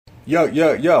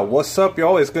Yo, what's up,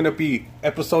 y'all? It's gonna be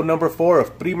episode number 4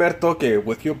 of Primer Toque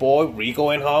with your boy Rico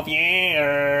and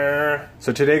Javier.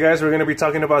 So today, guys, we're gonna be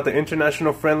talking about the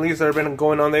international friendlies that have been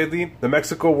going on lately, the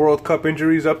Mexico World Cup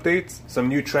injuries updates, some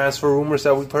new transfer rumors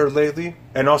that we've heard lately,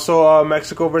 and also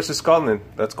Mexico versus Scotland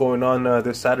that's going on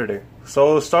this Saturday.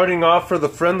 So starting off for the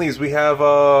friendlies, we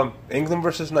have England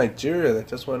versus Nigeria that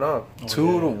just went off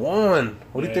 2-1.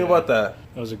 What do you think about that?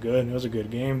 It was a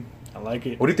good game. I like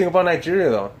it. What do you think about Nigeria,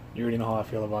 though? You already know how I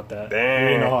feel about that. Damn. You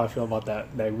already know how I feel about that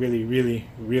really, really,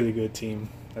 really good team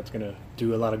that's going to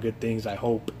do a lot of good things, I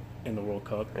hope, in the World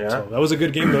Cup. Yeah. So that was a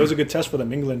good game. That was a good test for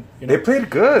them, England. You know? They played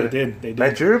good. They did.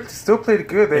 Nigeria still played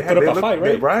good. They put up a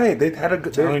fight, right? They had a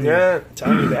good... Telling you,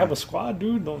 they have a squad,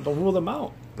 dude. Don't rule them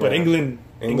out. But England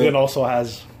also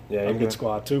has a good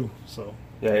squad, too. So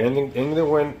yeah, England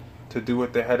went to do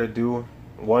what they had to do.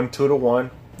 2-1.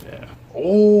 Yeah.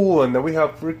 Oh, and then we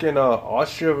have freaking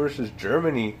Austria versus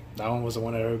Germany. That one was the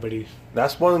one that everybody...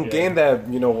 That's one game that,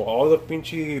 you know, all the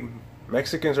pinchy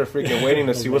Mexicans are freaking waiting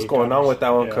to see what's going on with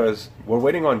that one, because we're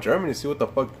waiting on Germany to see what the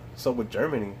fuck's up with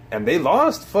Germany. And they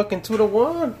lost fucking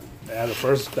 2-1. Yeah, the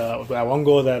first... that one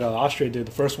goal that Austria did,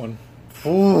 the first one.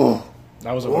 Ooh.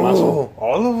 That was a last one.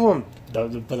 All of them.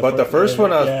 But the first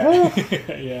one,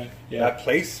 yeah. That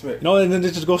placement. No, and then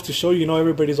it just goes to show, you know,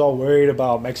 everybody's all worried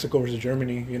about Mexico versus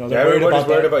Germany. You know, they're everybody's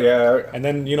worried about. And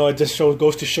then, you know, it just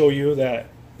goes to show you that,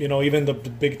 you know, even the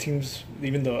big teams,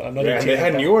 even another team. And they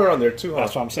had Neuer on there too. Huh?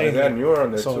 That's what I'm saying. They had Neuer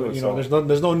on there too. So, you know,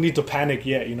 there's no need to panic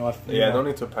yet. You know. No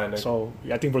need to panic. So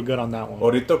I think we're good on that one.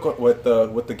 Ahorita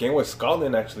with the game with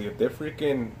Scotland, actually, if they're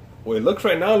freaking. Well, it looks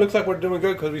like we're doing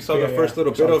good because we saw the first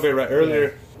little bit of it right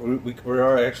earlier. Yeah. We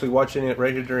are actually watching it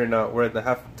right here during we're at the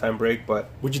halftime break.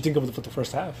 But what'd you think of the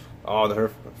first half? Oh,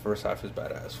 the first half is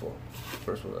badass.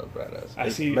 First one was badass. I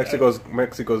see. Mexico's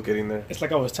getting there. It's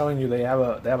like I was telling you, they have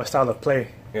a style of play.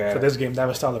 Yeah. For this game, they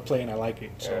have a style of play, and I like it.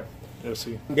 So we'll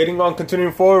see.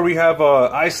 Continuing forward, we have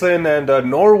Iceland and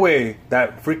Norway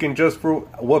that freaking just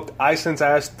whooped Iceland's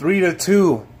ass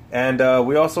 3-2, and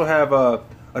we also have.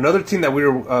 Another team that we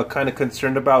were kind of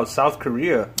concerned about, South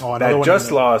Korea, that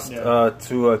just lost to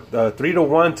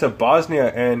 3-1 to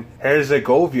Bosnia and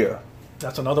Herzegovina.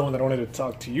 That's another one that I wanted to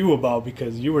talk to you about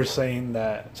because you were saying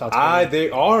that South Korea... They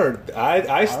are.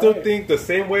 I still think the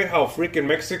same way how freaking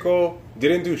Mexico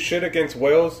didn't do shit against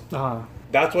Wales.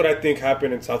 That's what I think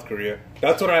happened in South Korea.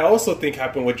 That's what I also think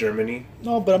happened with Germany.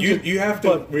 No, but you have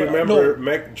to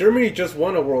remember, Germany just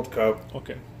won a World Cup.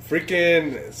 Okay.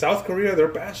 Freaking South Korea, they're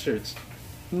bastards.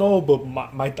 No, but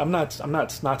I'm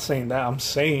not saying that. I'm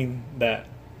saying that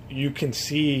you can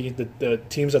see the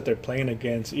teams that they're playing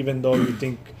against, even though you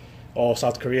think,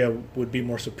 South Korea would be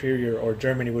more superior or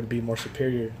Germany would be more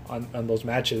superior on those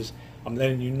matches. I'm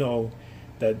letting you know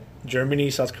that Germany,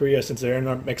 South Korea, since they're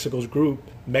in Mexico's group,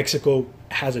 Mexico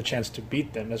has a chance to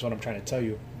beat them. That's what I'm trying to tell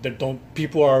you.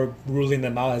 People are ruling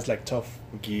them out as like tough.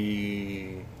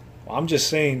 Well, I'm just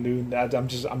saying, dude. I'm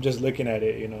just looking at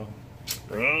it, you know.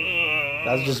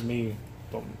 That's just me.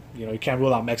 But, you know, you can't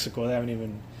rule out Mexico. They haven't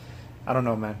even... I don't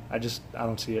know, man. I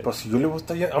don't see it.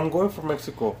 I'm going for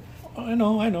Mexico. I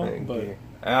know.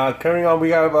 But carrying on, we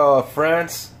have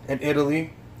France and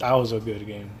Italy. That was a good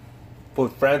game.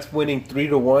 With France winning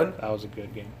 3-1. That was a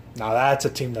good game. Now that's a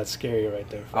team that's scary right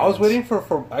there. France. I was waiting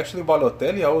for actually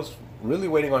Balotelli. I was really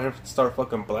waiting on him to start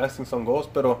fucking blasting some goals.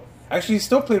 But actually, he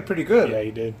still played pretty good. Yeah,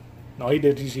 he did. No, he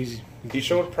did. He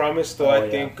showed promise, though. I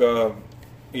think,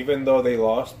 even though they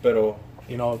lost, but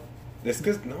you know, this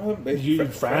because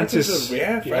France is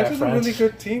a really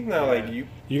good team now. Yeah. Like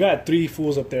you got 3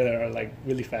 fools up there that are like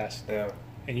really fast. Yeah.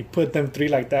 And you put them 3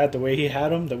 like that, the way he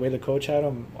had them, the way the coach had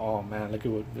them. Oh man, it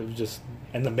was just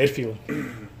and the midfield.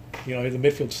 You know, the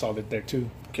midfield's solid there too.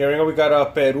 Carrying on, we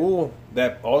got Peru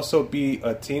that also be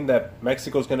a team that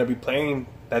Mexico's going to be playing.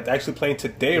 That's actually playing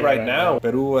today, right now.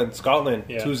 Peru and Scotland,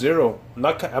 2-0.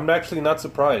 I'm actually not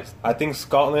surprised. I think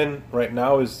Scotland right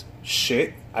now is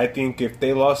shit. I think if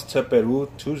they lost to Peru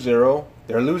 2-0,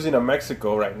 they're losing to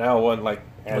Mexico right now.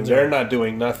 And they're not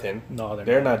doing nothing. No,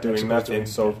 they're not doing nothing.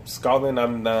 So Scotland,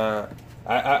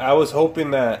 I was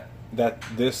hoping that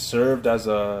this served as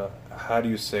a, how do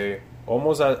you say,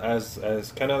 almost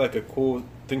as kind of like a cool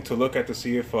thing to look at to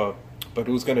see if but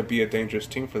who's going to be a dangerous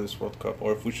team for this World Cup,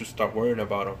 or if we should start worrying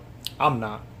about them. I'm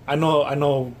not. I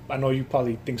know. You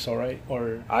probably think so, right?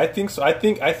 Or I think so. I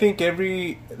think when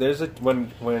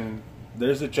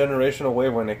there's a generational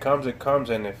wave, when it comes,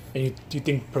 and if do you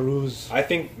think Peru's? I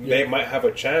think they might have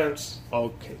a chance.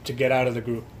 Okay, to get out of the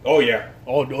group. Oh yeah.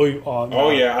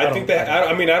 Yeah. I think that.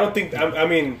 I don't think.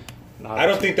 I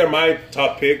don't think they're my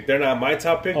top pick. They're not my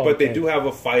top pick, but they do have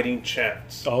a fighting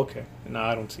chance. Oh, okay. No,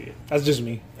 I don't see it. That's just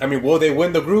me. I mean, will they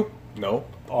win the group? No.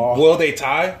 Oh. Will they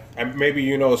tie? And maybe,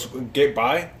 get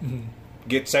by,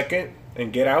 get second,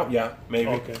 and get out? Yeah, maybe.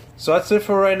 Okay. So that's it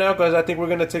for right now, guys. I think we're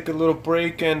going to take a little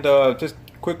break. And just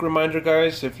quick reminder,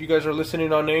 guys, if you guys are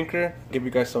listening on Anchor, give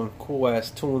you guys some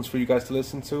cool-ass tunes for you guys to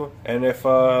listen to. And if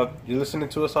you're listening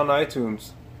to us on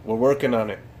iTunes, we're working on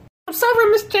it. I'm sorry,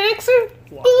 Miss Jackson.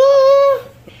 Wow.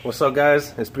 What's up,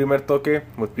 guys? It's Primer Toque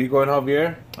with Vigo and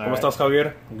Javier. ¿Cómo estás,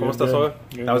 Javier? ¿Cómo estás hoy?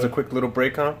 That was a quick little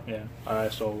break, huh? Yeah. All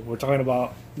right, so we're going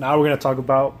to talk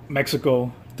about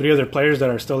Mexico. 3 other players that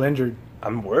are still injured.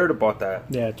 I'm worried about that.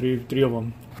 Yeah, three of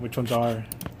them. Which ones are?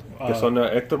 Que son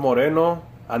Héctor Moreno,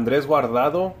 Andrés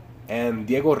Guardado, and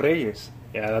Diego Reyes.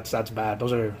 Yeah, that's bad.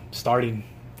 Those are starting.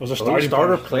 Those are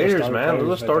starter players, man. Those are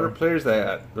right starter there. players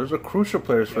those are crucial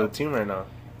players for the team right now.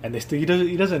 And he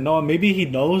doesn't know. Maybe he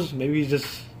knows. Maybe he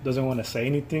just doesn't want to say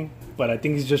anything. But I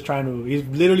think he's just trying to. He's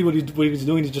literally what he's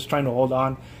doing. He's just trying to hold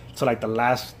on to like the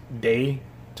last day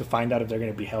to find out if they're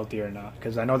going to be healthy or not.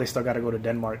 Because I know they still got to go to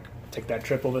Denmark, take that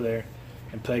trip over there,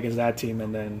 and play against that team,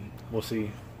 and then we'll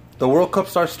see. The World Cup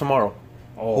starts tomorrow.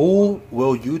 Oh. Who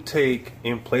will you take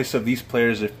in place of these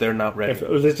players if they're not ready?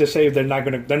 Let's just say if they're not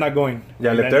going.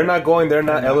 Yeah, if they're not going, they're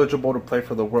not eligible to play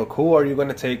for the World Cup. Who are you going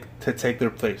to take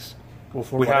their place? Well,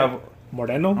 we have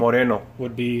Moreno.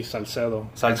 Would be Salcedo.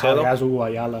 Salcedo? Has Hugo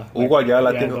Ayala. Hugo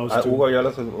Ayala, yeah, I think. Hugo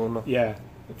Ayala's uno. Yeah,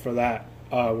 for that.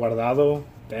 Guardado,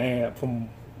 damn.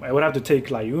 I would have to take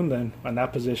Layun then on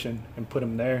that position and put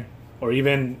him there. Or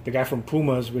even the guy from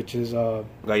Pumas, which is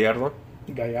Gallardo,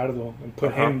 and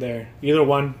put him there. Either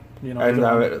one.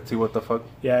 And see what the fuck.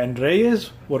 Yeah, and Reyes,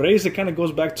 it kind of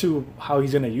goes back to how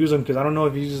he's going to use him, because I don't know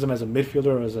if he uses him as a midfielder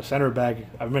or as a center back.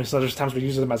 I remember there's times we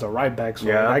use him as a right back. So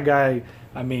that guy,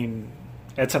 I mean,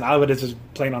 Edson Alvarez is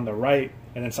playing on the right,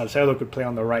 and then Salcedo could play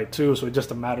on the right too. So it's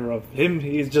just a matter of him.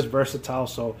 He's just versatile.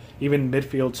 So even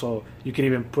midfield, so you could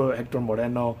even put Hector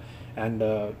Moreno and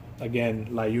again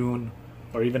Layun.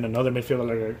 Or even another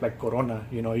midfielder like Corona,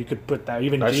 you could put that.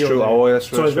 Even that's Gio true. there. Oh, that's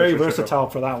true. So it's very versatile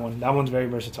for that one. That one's very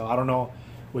versatile. I don't know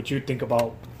what you think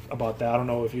about that. I don't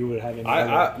know if you would have any.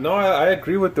 I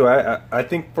agree with you. I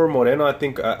think for Moreno, I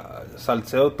think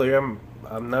Salcedo.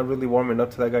 I'm not really warming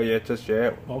up to that guy yet.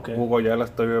 Okay. Hugo Ayala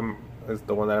is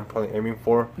the one that I'm probably aiming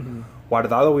for. Mm-hmm.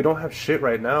 Guardado, we don't have shit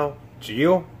right now.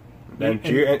 Gio, and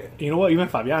you know what? Even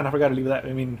Fabian, I forgot to leave that.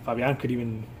 I mean, Fabian could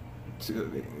even.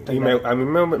 A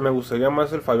mí me gustaría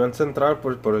más el Fabián central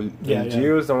por el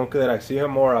Gio is the one that I see him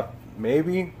more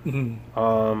maybe.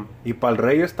 Mm-hmm. Y para el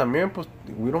Reyes también, pues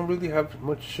we don't really have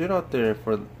much shit out there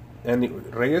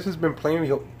and Reyes has been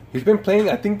playing. He's been playing.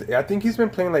 I think he's been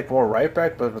playing like more right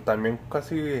back, but también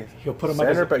casi he'll put him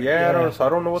center back. I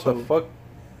don't know what the fuck.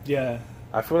 Yeah.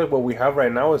 I feel like what we have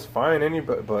right now is fine.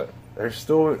 But there's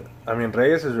still. I mean,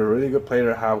 Reyes is a really good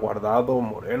player to have. Guardado,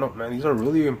 Moreno, man, these are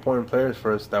really important players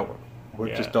for us. That one. We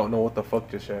just don't know what the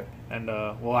fuck just yet. And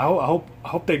well, I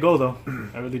hope they go though.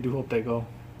 I really do hope they go.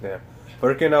 Yeah.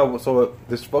 Freaking so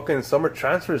this fucking summer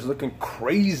transfer is looking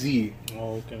crazy.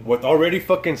 Oh, okay. With already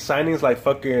fucking signings like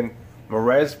fucking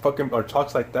Perez or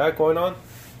talks like that going on.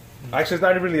 Actually, it's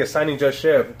not really a signing just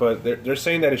yet, but they're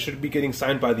saying that it should be getting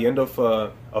signed by the end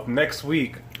of next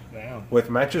week. Damn. With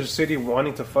Manchester City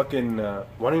wanting to pay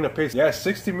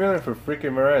 $60 million for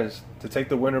freaking Perez to take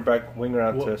the winger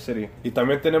out to City. Y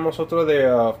también tenemos otro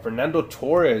de Fernando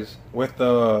Torres with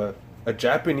a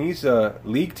Japanese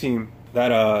league team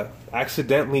that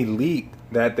accidentally leaked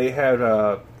that they had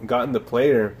gotten the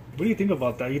player. What do you think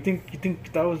about that? You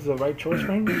think that was the right choice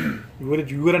for him? You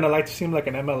wouldn't have liked to see him like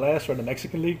an MLS or the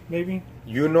Mexican League, maybe?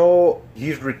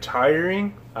 He's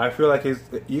retiring. I feel like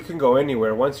you can go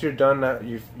anywhere. Once you're done,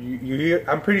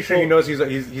 I'm pretty sure he knows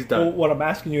he's done. Well, what I'm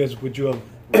asking you is, would you have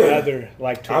rather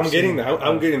liked to? I'm getting there.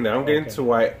 I'm getting to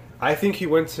why. I think he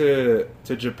went to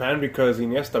Japan because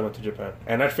Iniesta went to Japan.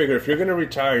 And I figure if you're going to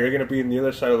retire, you're going to be in the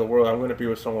other side of the world. I'm going to be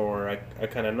with someone where I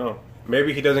kind of know.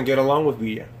 Maybe he doesn't get along with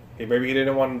Villa. Maybe he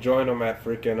didn't want to join him at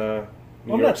freaking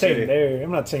New York City.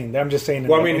 I'm not saying there. I'm just saying in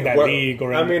that league.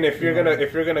 Or if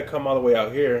you're gonna come all the way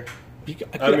out here,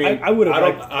 I would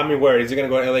have. I mean, where is he gonna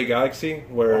go to LA Galaxy?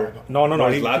 Where no.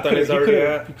 Zlatan is already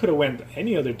at? He could have went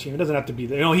any other team. It doesn't have to be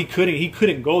there. He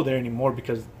couldn't go there anymore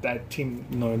because that team.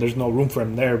 There's no room for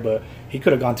him there. But he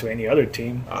could have gone to any other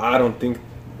team. I don't think.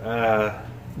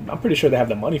 I'm pretty sure they have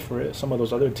the money for it. Some of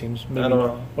those other teams, maybe, I don't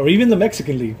know. Or even the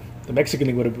Mexican League. The Mexican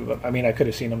League would have. I mean, I could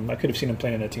have seen him. I could have seen him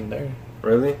playing in a team there.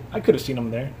 Really? I could have seen him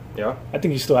there. Yeah. I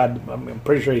think he still had. I'm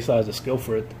pretty sure he still has the skill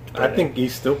for it. I think he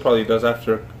still probably does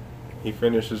after he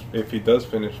finishes. If he does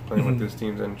finish playing with his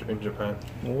teams in Japan.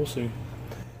 Well, we'll see.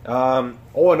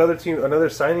 Another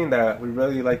signing that we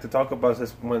really like to talk about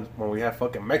is when we have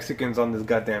fucking Mexicans on this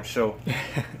goddamn show.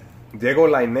 Diego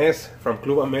Lainez from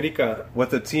Club America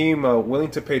with a team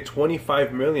willing to pay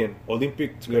 $25 million.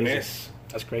 Olympic Lyonnais.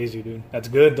 That's crazy, dude. That's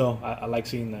good though. I like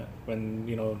seeing that when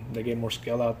they get more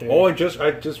skill out there. Oh, and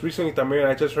I just recently también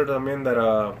I just heard también that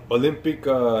Olympic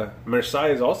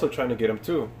Marseille is also trying to get him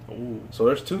too. Ooh. So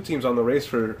there's two teams on the race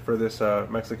for this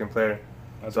Mexican player.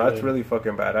 That's really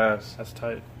fucking badass. That's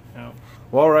tight. Yeah.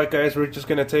 Well, all right, guys, we're just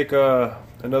gonna take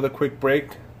another quick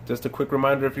break. Just a quick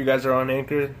reminder: if you guys are on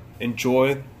Anchor,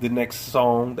 enjoy the next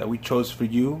song that we chose for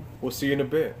you. We'll see you in a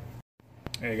bit.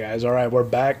 Hey guys, all right, we're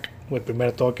back with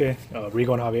Primer Toque,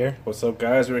 Rigo and Javier. What's up,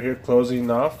 guys? We're here closing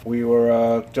off. We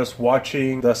were just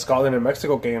watching the Scotland and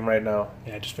Mexico game right now.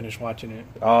 Yeah, I just finished watching it.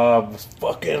 Was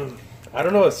fucking... I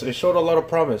don't know. It showed a lot of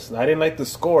promise. I didn't like the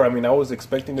score. I mean, I was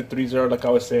expecting the 3-0 like I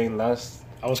was saying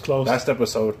I was close. last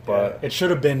episode, but... Yeah, it should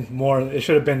have been more. It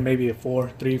should have been maybe a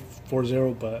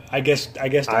 4-0, but I guess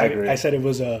I agree. I said it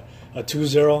was a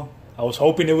 2-0. I was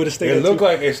hoping it would have stayed. It looked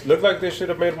like they should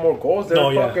have made more goals. They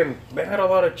had a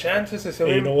lot of chances.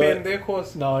 You know what?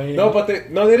 But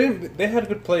they didn't. They had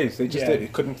good plays. They just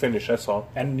couldn't finish. That's all.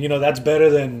 And that's better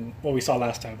than what we saw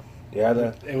last time.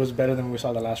 Yeah, it was better than we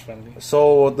saw the last friendly.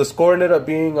 So the score ended up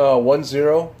being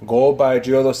 1-0. Goal by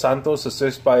Gio dos Santos,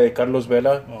 assist by Carlos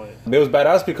Vela. Oh, yeah. It was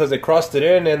badass because they crossed it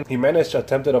in and Jimenez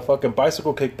attempted a fucking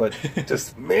bicycle kick, but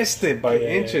just missed it by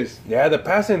inches. Yeah, the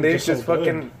passing, they just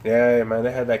fucking... Yeah, man,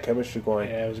 they had that chemistry going.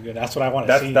 Yeah, it was good. That's what I want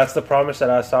to see. That's the promise that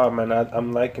I saw, man.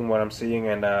 I'm liking what I'm seeing,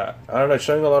 and I don't know,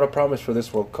 showing a lot of promise for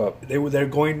this World Cup. They're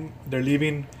leaving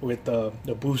with the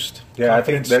boost. Yeah, I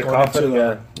think they're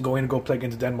confident. Going to go play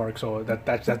against Denmark. So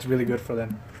that's really good for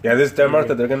them. Yeah, this Denmark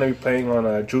that they're going to be playing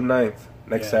on June 9th.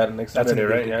 Next Saturday,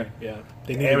 right? Yeah.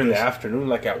 They need in the afternoon,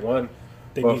 like at 1.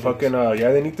 But fucking,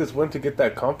 they need this win to get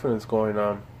that confidence going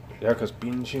on. Yeah, because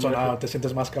pinche... So now, te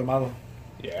sientes más calmado.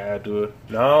 Yeah, dude.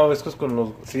 No, it's just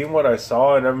seeing what I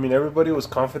saw, and I mean, everybody was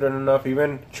confident enough.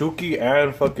 Even Chucky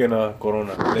and fucking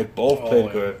Corona, they both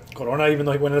played good. Corona, even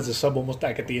though he went as a sub almost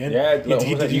back at the end, yeah, you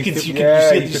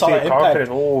saw that impact.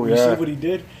 Oh, yeah. You see what he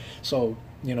did. So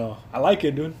I like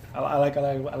it, dude. I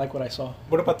like what I saw.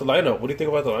 What about the lineup? What do you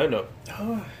think about the lineup?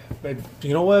 But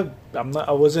you know what? I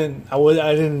didn't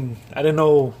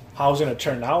know how it was gonna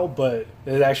turn out, but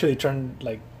it actually turned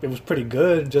it was pretty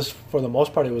good. Just for the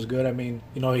most part, it was good. I mean,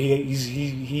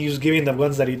 he was giving the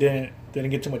ones that he didn't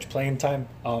get too much playing time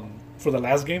for the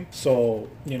last game. So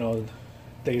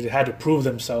they had to prove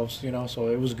themselves. So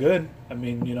it was good. I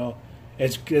mean,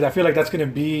 it's good. I feel like that's gonna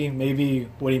be maybe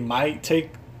what he might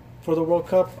take for the World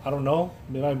Cup. I don't know.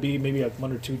 It might be maybe like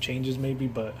 1 or 2 changes maybe,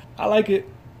 but I like it.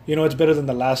 It's better than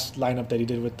the last lineup that he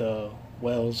did with the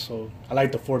Wales, so I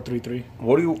like the 4-3-3.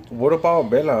 What about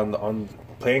Vela on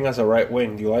playing as a right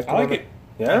wing? Do you like? I like it.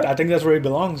 Yeah, I think that's where he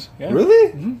belongs. Yeah.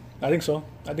 Really? Mm-hmm. I think so.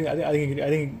 I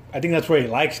think that's where he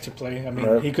likes to play. I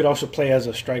mean, He could also play as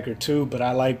a striker too, but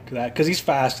I like that because he's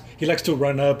fast. He likes to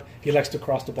run up. He likes to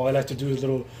cross the ball. He likes to do his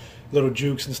little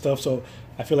jukes and stuff. So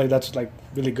I feel like that's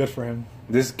really good for him.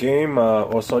 This game,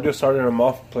 Osorio started him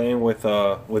off playing with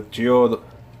Gio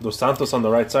dos Santos on the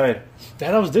right side.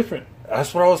 That was different.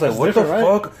 That's what I was like, what the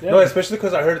fuck? Right? Yeah. No, especially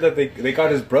because I heard that they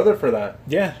got his brother for that.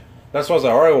 Yeah. That's why I was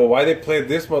like, all right, well, why they play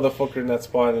this motherfucker in that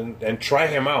spot and try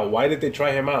him out? Why did they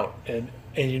try him out? And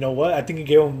you know what? I think he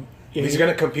gave him... He's going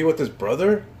to compete with his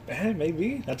brother?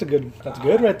 Maybe. That's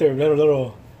good right there.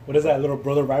 Little what is that? Little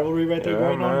brother rivalry right there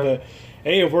going on? But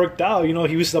hey, it worked out.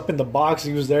 He was up in the box.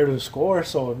 He was there to score.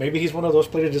 So maybe he's one of those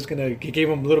players he gave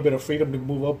him a little bit of freedom to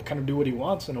move up, kind of do what he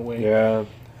wants in a way. Yeah.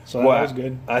 So that was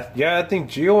good. I think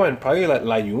Gio and probably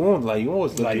Layun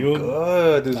was looking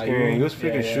good this game. He was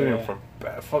freaking shooting from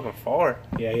fucking far.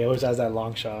 Yeah, he always has that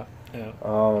long shot. Yeah.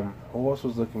 Who else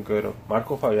was looking good?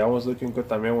 Marco Fabian was looking good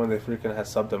también when they freaking had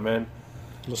subbed him in.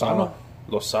 Lozano.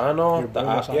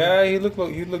 Yeah, he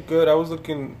looked good. I was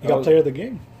looking. He got player of the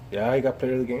game. Yeah, he got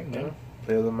player of the game. Yeah.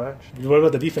 Player of the match. What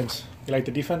about the defense? You like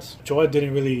the defense? Choa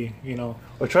didn't really,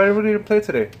 Ochoa really didn't play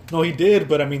today. No, he did,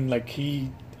 but I mean,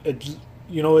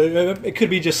 it could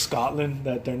be just Scotland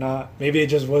that they're not. Maybe it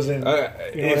just wasn't. What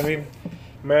I mean?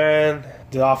 Man,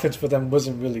 the offense for them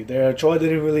wasn't really there. Troy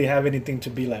didn't really have anything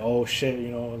to be like, oh shit,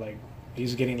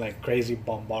 he's getting crazy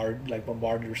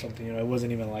bombarded or something. It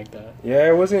wasn't even like that. Yeah,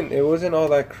 it wasn't all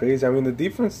that crazy. I mean, the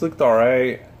defense looked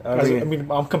alright.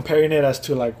 I'm comparing it as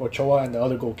to Ochoa and the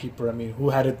other goalkeeper. I mean, who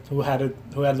had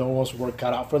the most work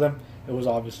cut out for them? It was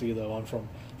obviously the one from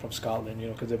Scotland.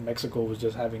 Because Mexico was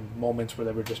just having moments where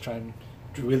they were just trying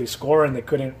really score, and they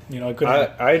couldn't.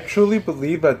 I truly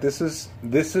believe that this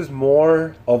is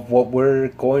more of what we're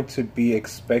going to be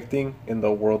expecting in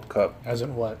the World Cup. As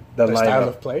in what? The style lineup.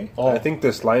 of play? I think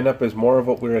this lineup is more of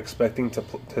what we're expecting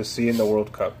to see in the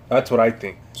World Cup. That's what I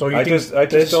think. So you I think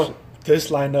just don't.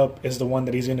 This lineup is the one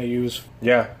that he's going to use?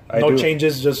 Yeah, no do.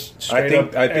 changes, just straight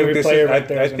up. I think every this player is. right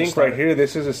there I is gonna think start. right here,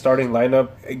 this is a starting lineup.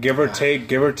 Give or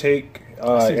take any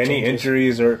changes.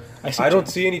 injuries or. I don't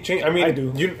changes. see any change. I mean, I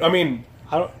do.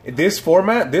 I don't. This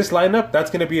format, this lineup, that's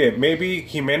gonna be it. Maybe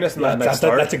Jimenez not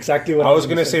start. That's exactly what I was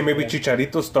gonna say. Maybe yeah.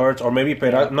 Chicharito starts, or maybe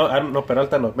Peralta. No, I don't know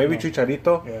Peralta. No, maybe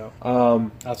Chicharito. Yeah.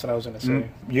 That's what I was gonna say.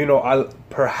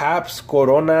 Perhaps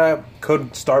Corona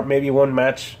could start maybe one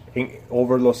match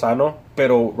over Lozano,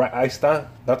 pero ahí está.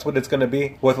 That's what it's gonna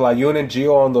be with Layun and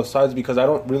Gio on those sides, because I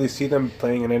don't really see them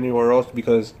playing in anywhere else,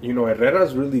 because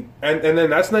Herrera's really and then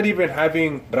that's not even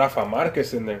having Rafa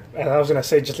Marquez in there. And I was gonna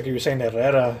say, just like you were saying,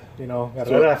 Herrera.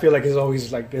 Herrera, I feel like is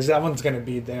always like this. That one's gonna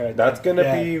be there. That's gonna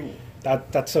be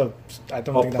that's a. I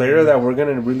don't a think player that we're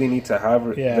gonna really need to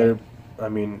have Yeah. there. I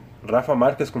mean, Rafa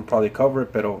Marquez can probably cover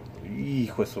it, pero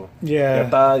hijo eso. Yeah.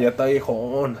 Ya está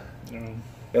viejón.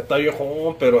 Ya está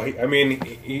viejón, pero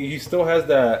he still has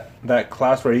that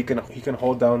class where he can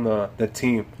hold down the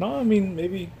team. No, I mean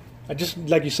maybe. I just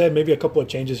like you said, maybe a couple of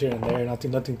changes here and there,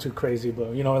 nothing too crazy.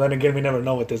 But then again, we never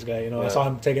know with this guy. I saw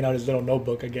him taking out his little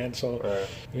notebook again. So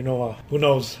who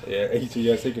knows? Yeah, he's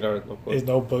taking out his notebook. His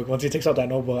notebook. Once he takes out that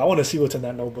notebook, I want to see what's in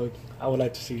that notebook. I would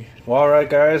like to see. Well, all right,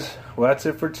 guys. Well, that's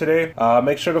it for today.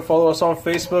 Make sure to follow us on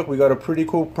Facebook. We got a pretty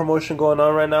cool promotion going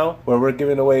on right now where we're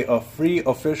giving away a free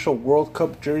official World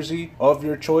Cup jersey of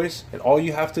your choice. And all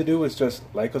you have to do is just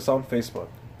like us on Facebook.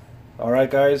 All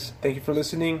right, guys. Thank you for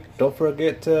listening. Don't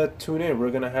forget to tune in. We're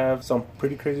going to have some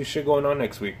pretty crazy shit going on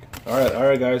next week. All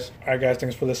right, guys. All right, guys.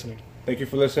 Thanks for listening. Thank you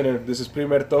for listening. This is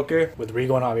Primer Toque With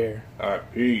Rigo and Javier. All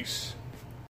right, peace.